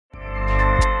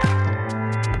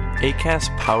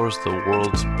Acast powers the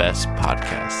world's best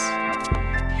podcasts.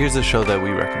 Here's a show that we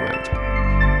recommend.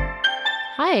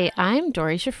 Hi, I'm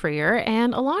Dory Shafrier,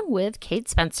 and along with Kate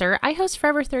Spencer, I host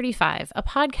Forever 35, a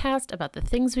podcast about the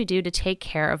things we do to take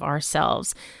care of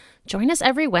ourselves. Join us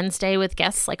every Wednesday with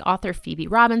guests like author Phoebe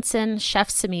Robinson, chef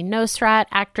Samin Nosrat,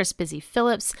 actress Busy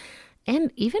Phillips,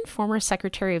 and even former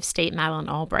Secretary of State Madeleine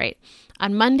Albright.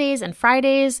 On Mondays and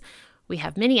Fridays, we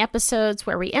have mini episodes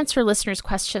where we answer listeners'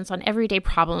 questions on everyday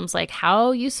problems like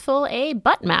how useful a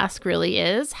butt mask really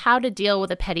is, how to deal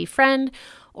with a petty friend,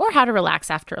 or how to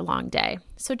relax after a long day.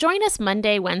 So join us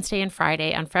Monday, Wednesday, and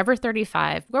Friday on Forever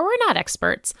 35, where we're not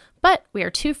experts, but we are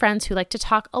two friends who like to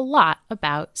talk a lot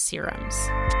about serums.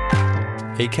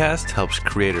 Acast helps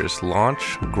creators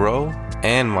launch, grow,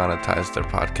 and monetize their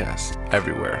podcasts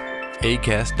everywhere.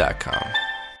 Acast.com.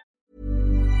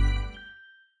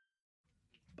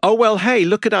 Oh, well, hey,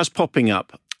 look at us popping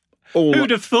up. All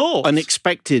who'd have thought?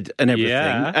 Unexpected and everything.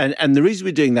 Yeah. And the reason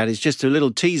we're doing that is just a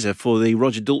little teaser for the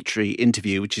Roger Daltrey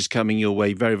interview, which is coming your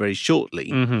way very, very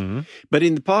shortly. Mm-hmm. But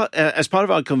in the part, as part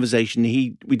of our conversation,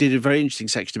 we did a very interesting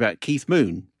section about Keith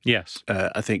Moon. Yes.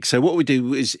 I think. So what we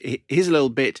do is, here's a little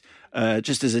bit,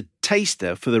 just as a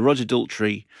taster for the Roger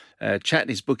Daltrey chat.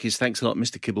 His book is Thanks a Lot,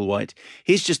 Mr. Kibblewhite.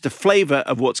 Here's just a flavour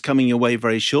of what's coming your way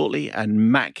very shortly,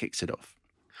 and Matt kicks it off.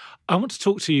 I want to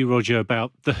talk to you, Roger,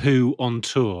 about The Who on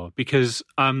tour, because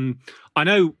I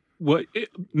know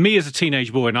me as a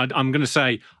teenage boy, and I'm going to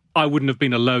say I wouldn't have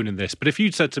been alone in this, but if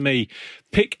you'd said to me,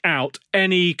 pick out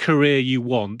any career you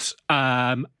want,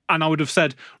 and I would have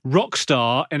said rock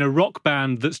star in a rock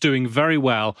band that's doing very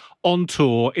well on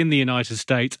tour in the United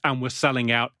States and we're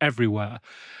selling out everywhere.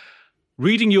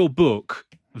 Reading your book,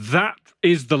 that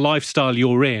is the lifestyle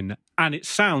you're in. And it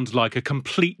sounds like a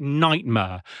complete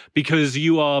nightmare because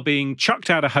you are being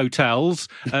chucked out of hotels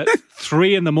at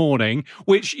 3 a.m,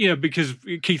 which, because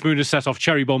Keith Moon has set off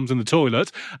cherry bombs in the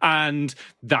toilet. And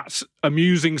that's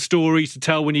amusing story to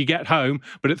tell when you get home.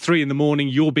 But at 3 a.m,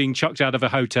 you're being chucked out of a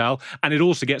hotel. And it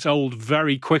also gets old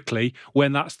very quickly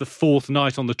when that's the 4th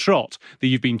night on the trot that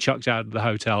you've been chucked out of the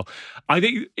hotel. I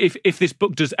think if this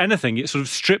book does anything, it sort of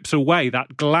strips away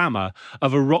that glamour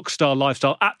of a rock star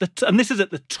lifestyle and this is at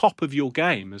the top of your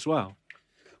game as well.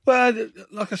 Well,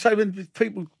 like I say, when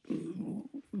people,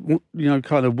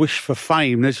 kind of wish for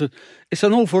fame, it's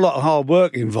an awful lot of hard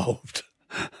work involved,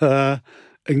 an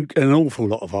awful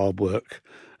lot of hard work.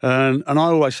 And I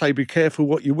always say, be careful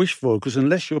what you wish for, because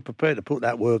unless you're prepared to put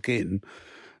that work in,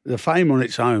 the fame on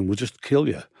its own will just kill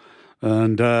you.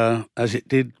 And as it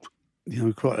did,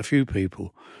 quite a few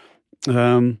people.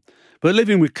 But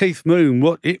living with Keith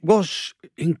Moon, it was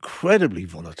incredibly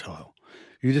volatile.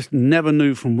 You just never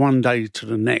knew from one day to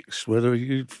the next whether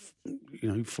you'd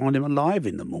find him alive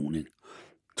in the morning.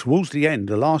 Towards the end,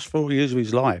 the last 4 years of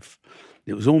his life,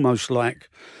 it was almost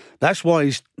like, that's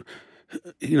why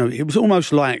it was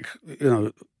almost like,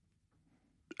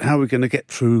 how are we going to get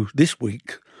through this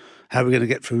week? How are we going to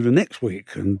get through the next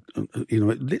week? And,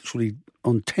 literally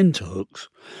on tenterhooks.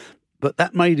 But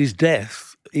that made his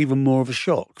death even more of a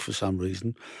shock for some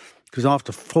reason, because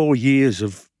after 4 years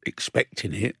of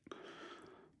expecting it,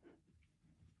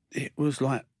 it was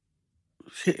like,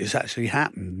 shit, it's actually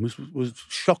happened. Was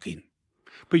shocking.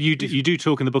 But you do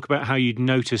talk in the book about how you'd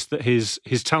noticed that his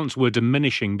talents were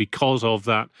diminishing because of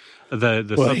that.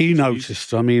 Well, he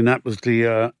noticed. I mean, that was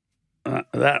a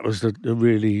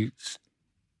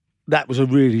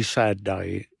really sad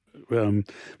day,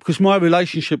 because my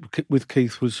relationship with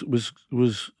Keith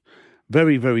was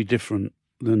very, very different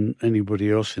than anybody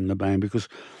else in the band, because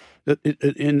at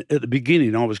the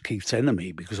beginning, I was Keith's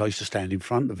enemy because I used to stand in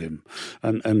front of him,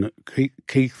 and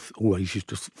Keith always used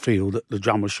to feel that the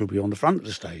drummer should be on the front of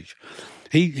the stage.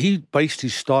 He based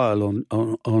his style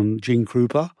on Gene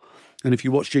Krupa, and if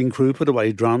you watch Gene Krupa, the way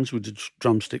he drums with the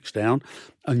drumsticks down,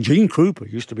 and Gene Krupa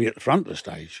used to be at the front of the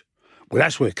stage. Well,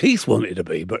 that's where Keith wanted to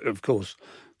be, but of course,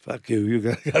 fuck you, you're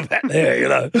going to go back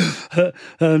there,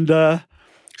 and.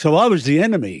 So I was the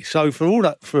enemy. So for all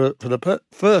that, for the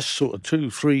first sort of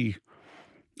 2-3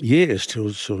 years till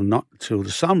the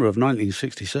summer of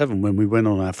 1967, when we went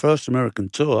on our first American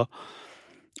tour,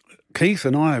 Keith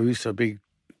and I used to be.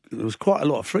 There was quite a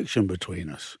lot of friction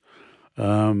between us.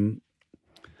 But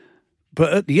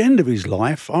at the end of his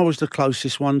life, I was the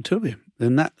closest one to him,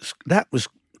 and that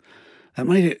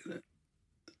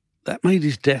made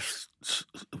his death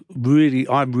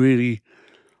really.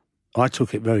 I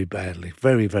took it very badly,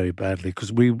 very, very badly,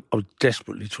 because I was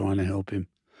desperately trying to help him.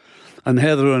 And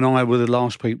Heather and I were the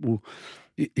last people.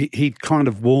 He'd kind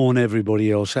of worn everybody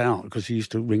else out, because he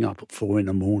used to ring up at 4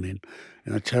 a.m. in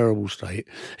a terrible state.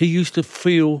 He used to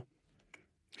feel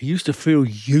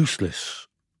useless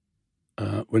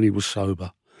when he was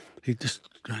sober. He said,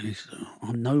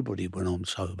 I'm nobody when I'm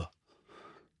sober.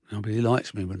 Nobody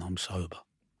likes me when I'm sober.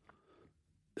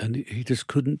 And he just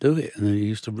couldn't do it. And then he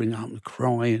used to ring up and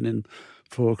cry, and then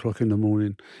 4 o'clock in the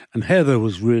morning. And Heather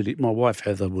was my wife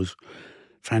Heather was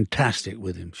fantastic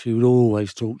with him. She would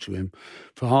always talk to him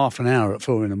for half an hour at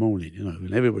 4 in the morning,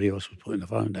 when everybody else was putting the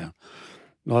phone down.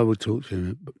 I would talk to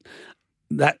him.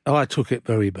 But I took it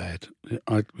very bad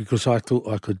because I thought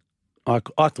I could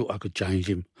change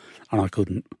him, and I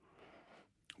couldn't.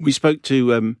 We spoke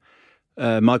to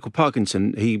Michael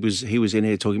Parkinson. He was in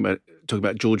here talking about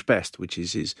George Best, which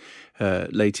is his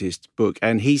latest book,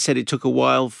 and he said it took a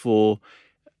while for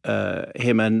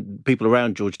him and people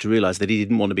around George to realise that he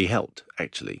didn't want to be helped.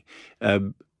 Actually,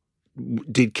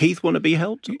 did Keith want to be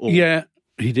helped? Or? Yeah,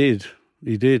 he did.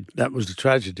 He did. That was the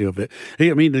tragedy of it.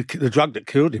 The drug that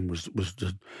killed him was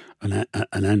an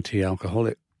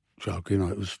anti-alcoholic drug.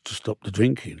 It was to stop the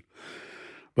drinking.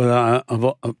 But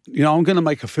I'm going to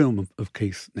make a film of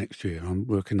Keith next year. I'm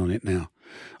working on it now.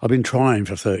 I've been trying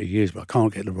for 30 years, but I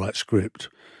can't get the right script.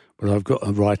 But I've got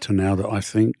a writer now that I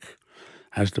think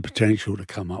has the potential to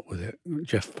come up with it.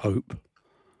 Jeff Pope.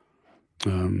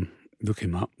 Look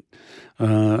him up,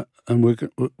 and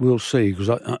we'll see, because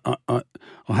I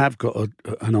have got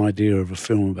an idea of a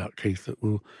film about Keith that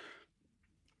will,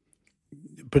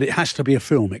 but it has to be a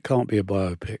film. It can't be a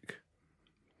biopic.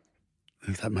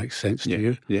 If that makes sense to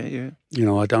you. Yeah.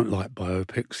 I don't like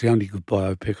biopics. The only good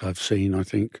biopic I've seen, I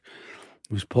think,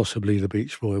 was possibly the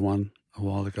Beach Boy one a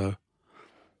while ago,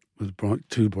 with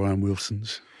two Brian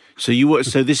Wilsons. So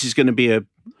this is going to be a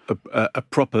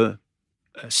proper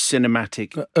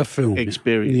cinematic a film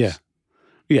experience.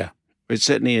 Yeah. It's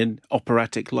certainly an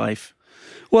operatic life.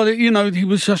 Well, he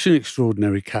was such an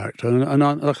extraordinary character, and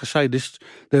like I say,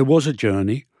 there was a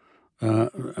journey,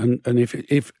 and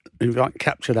if I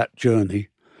capture that journey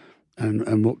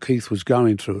and what Keith was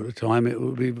going through at the time, it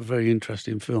would be a very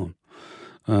interesting film.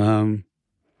 But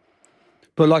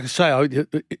like I say,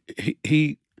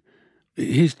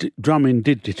 his drumming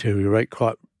did deteriorate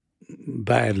quite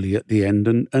badly at the end,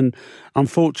 and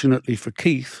unfortunately for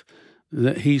Keith,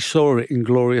 that he saw it in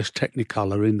glorious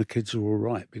Technicolor in The Kids Are All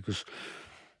Right, because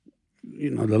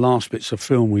the last bits of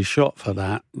film we shot for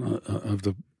that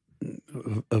of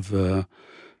I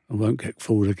Won't Get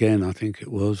Fooled Again, I think it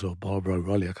was, or Barbara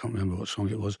O'Reilly, I can't remember what song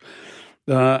it was.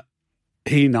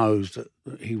 He knows that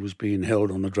he was being held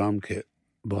on the drum kit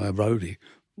by a roadie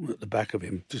at the back of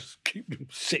him, just keep him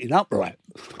sitting upright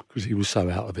because he was so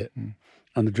out of it.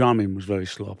 And the drumming was very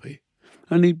sloppy.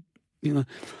 And he,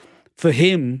 for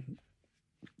him,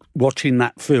 watching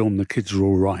that film, The Kids Are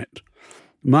All Right,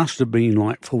 must have been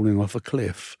like falling off a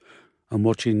cliff and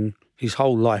watching his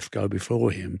whole life go before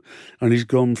him. And he's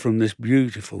gone from this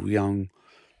beautiful, young,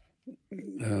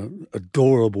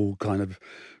 adorable kind of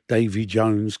Davy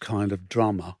Jones kind of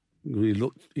drummer. He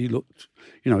looked, he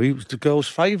was the girl's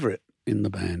favourite in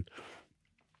the band,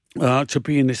 to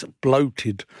being this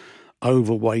bloated,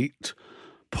 overweight,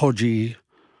 podgy,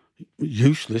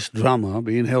 useless drummer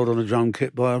being held on a drum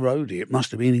kit by a roadie. It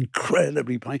must have been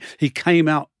incredibly painful. He came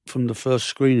out from the first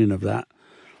screening of that.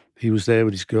 He was there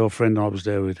with his girlfriend, I was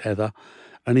there with Heather,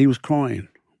 and he was crying.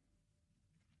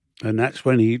 And that's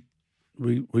when we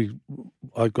were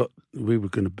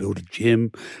going to build a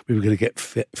gym, we were going to get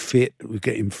fit, we'd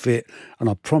get him fit, and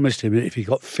I promised him that if he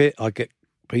got fit, I'd get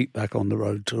Pete back on the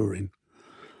road touring.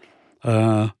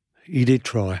 He did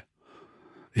try.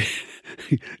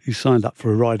 He signed up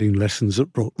for riding lessons at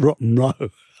Rotten Row.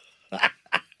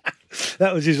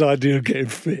 That was his idea of getting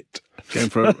fit. Going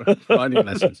for riding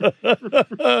lessons.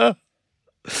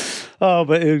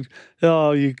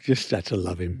 You just had to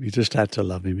love him. You just had to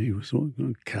love him. He was a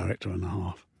character and a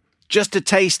half. Just a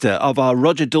taster of our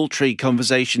Roger Daltrey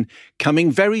conversation coming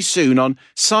very soon on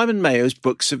Simon Mayo's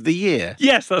Books of the Year.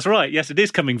 Yes, that's right. Yes, it is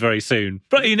coming very soon.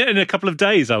 But in a couple of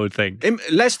days, I would think.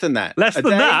 Less than that. Less than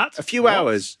that? A few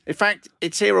hours. In fact,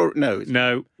 it's here or... No.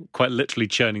 No, quite literally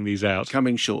churning these out.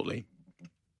 Coming shortly.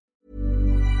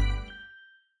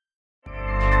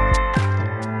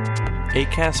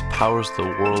 Acast powers the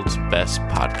world's best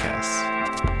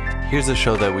podcasts. Here's a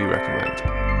show that we recommend.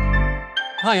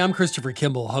 Hi, I'm Christopher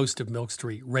Kimball, host of Milk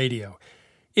Street Radio.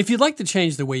 If you'd like to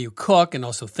change the way you cook and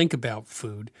also think about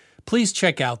food, please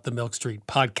check out the Milk Street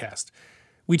podcast.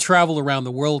 We travel around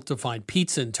the world to find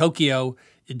pizza in Tokyo,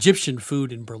 Egyptian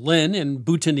food in Berlin, and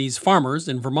Bhutanese farmers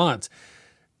in Vermont.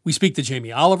 We speak to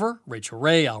Jamie Oliver, Rachel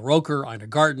Ray, Al Roker, Ina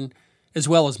Garten, as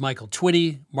well as Michael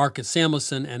Twitty, Marcus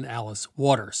Samuelson, and Alice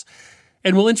Waters.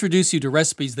 And we'll introduce you to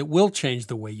recipes that will change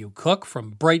the way you cook, from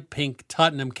bright pink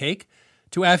Tottenham cake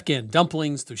to Afghan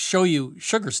dumplings to shoyu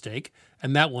sugar steak,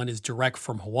 and that one is direct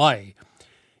from Hawaii.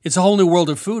 It's a whole new world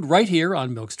of food right here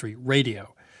on Milk Street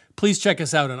Radio. Please check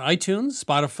us out on iTunes,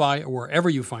 Spotify, or wherever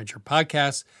you find your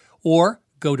podcasts, or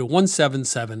go to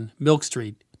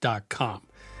 177milkstreet.com.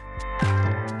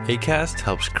 Acast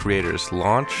helps creators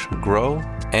launch, grow,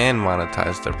 and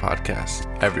monetize their podcasts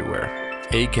everywhere.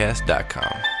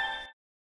 Acast.com.